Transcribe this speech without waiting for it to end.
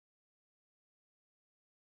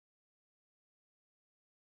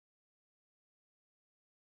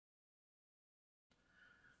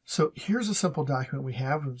So here's a simple document we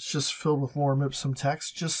have. It's just filled with lorem ipsum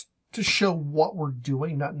text, just to show what we're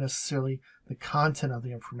doing, not necessarily the content of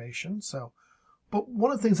the information. But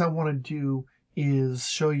one of the things I want to do is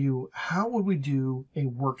show you how would we do a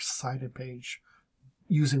works cited page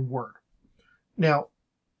using Word. Now,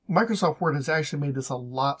 Microsoft Word has actually made this a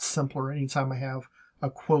lot simpler. Anytime I have a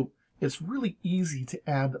quote, it's really easy to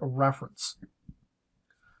add a reference.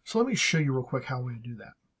 So let me show you real quick how we do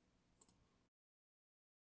that.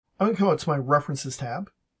 I'm going to come up to my References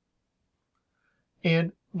tab.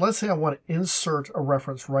 And let's say I want to insert a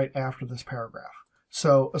reference right after this paragraph.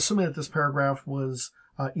 So assuming that this paragraph was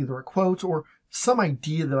either a quote or some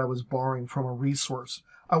idea that I was borrowing from a resource,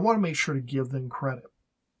 I want to make sure to give them credit.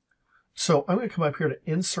 So I'm going to come up here to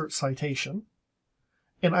Insert Citation,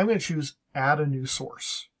 and I'm going to choose Add a New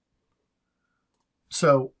Source.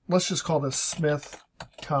 So let's just call this Smith,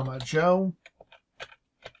 Joe.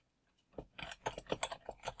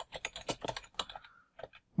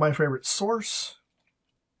 My favorite source.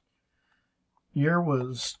 Year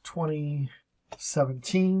was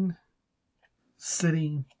 2017.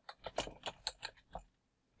 City,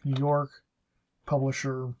 New York.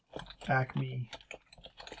 Publisher, Acme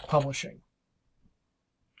Publishing.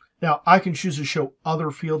 Now, I can choose to show other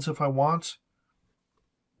fields if I want.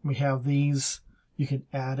 We have these you can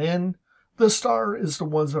add in. The star is the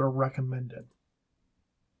ones that are recommended.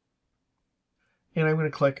 And I'm going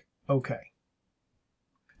to click OK.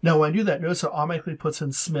 Now, when I do that, notice it automatically puts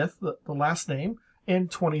in Smith, the last name, and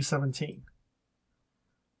 2017.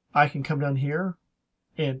 I can come down here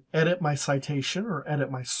and edit my citation or edit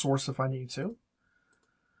my source if I need to.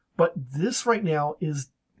 But this right now is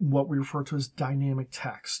what we refer to as dynamic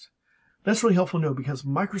text. That's really helpful to know because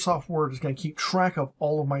Microsoft Word is going to keep track of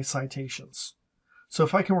all of my citations. So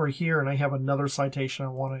if I come over here and I have another citation I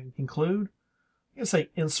want to include, I can say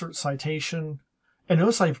Insert Citation. And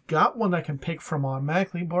notice I've got one that I can pick from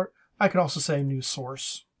automatically, but I could also say New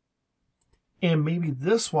Source. And maybe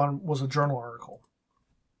this one was a journal article.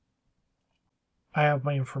 I have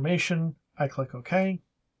my information. I click OK.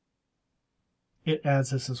 It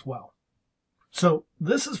adds this as well. So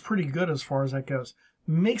this is pretty good as far as that goes.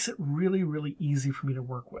 Makes it really, really easy for me to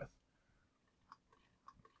work with.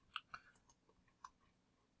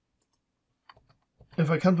 If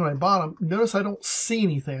I come to my bottom, notice I don't see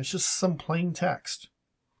anything. It's just some plain text.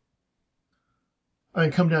 I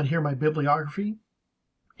can come down here, my bibliography,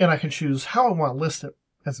 and I can choose how I want to list it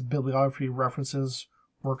as a bibliography, references,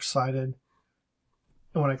 works cited.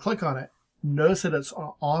 And when I click on it, notice that it's going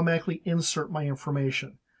to automatically insert my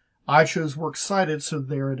information. I chose works cited, so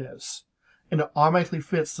there it is. And it automatically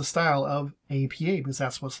fits the style of APA because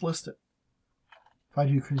that's what's listed. If I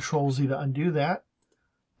do Control-Z to undo that,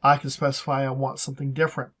 I can specify I want something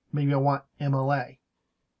different. Maybe I want MLA.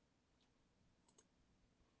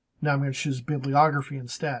 Now I'm going to choose bibliography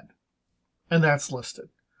instead. And that's listed.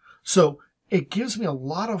 So it gives me a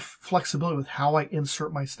lot of flexibility with how I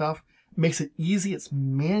insert my stuff. It makes it easy. It's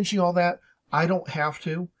managing all that. I don't have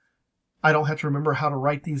to. I don't have to remember how to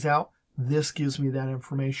write these out. This gives me that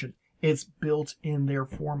information. It's built in there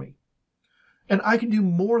for me. And I can do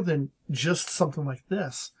more than just something like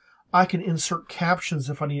this. I can insert captions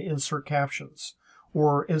if I need to insert captions,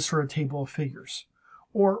 or insert a table of figures.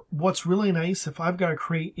 Or what's really nice, if I've got to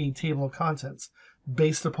create a table of contents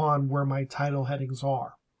based upon where my title headings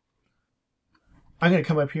are. I'm going to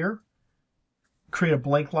come up here, create a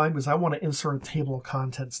blank line because I want to insert a table of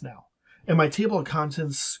contents now. And my table of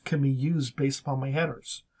contents can be used based upon my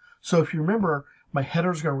headers. So if you remember, my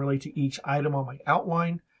headers are going to relate to each item on my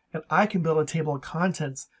outline, and I can build a table of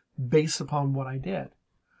contents based upon what I did.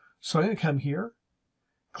 So I'm going to come here,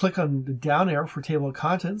 click on the down arrow for table of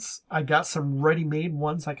contents. I got some ready-made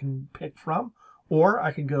ones I can pick from, or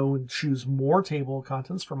I can go and choose more table of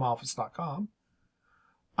contents from office.com.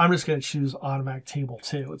 I'm just going to choose automatic table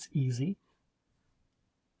 2. It's easy.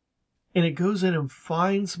 And it goes in and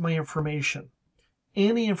finds my information.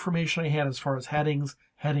 Any information I had as far as headings,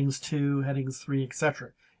 headings 2, headings 3,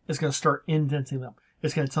 etc. It's going to start indenting them.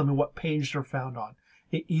 It's going to tell me what page they're found on.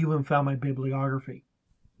 It even found my bibliography.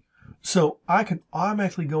 So I can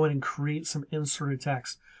automatically go in and create some inserted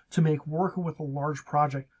text to make working with a large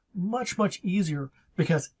project much, much easier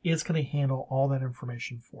because it's going to handle all that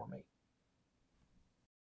information for me.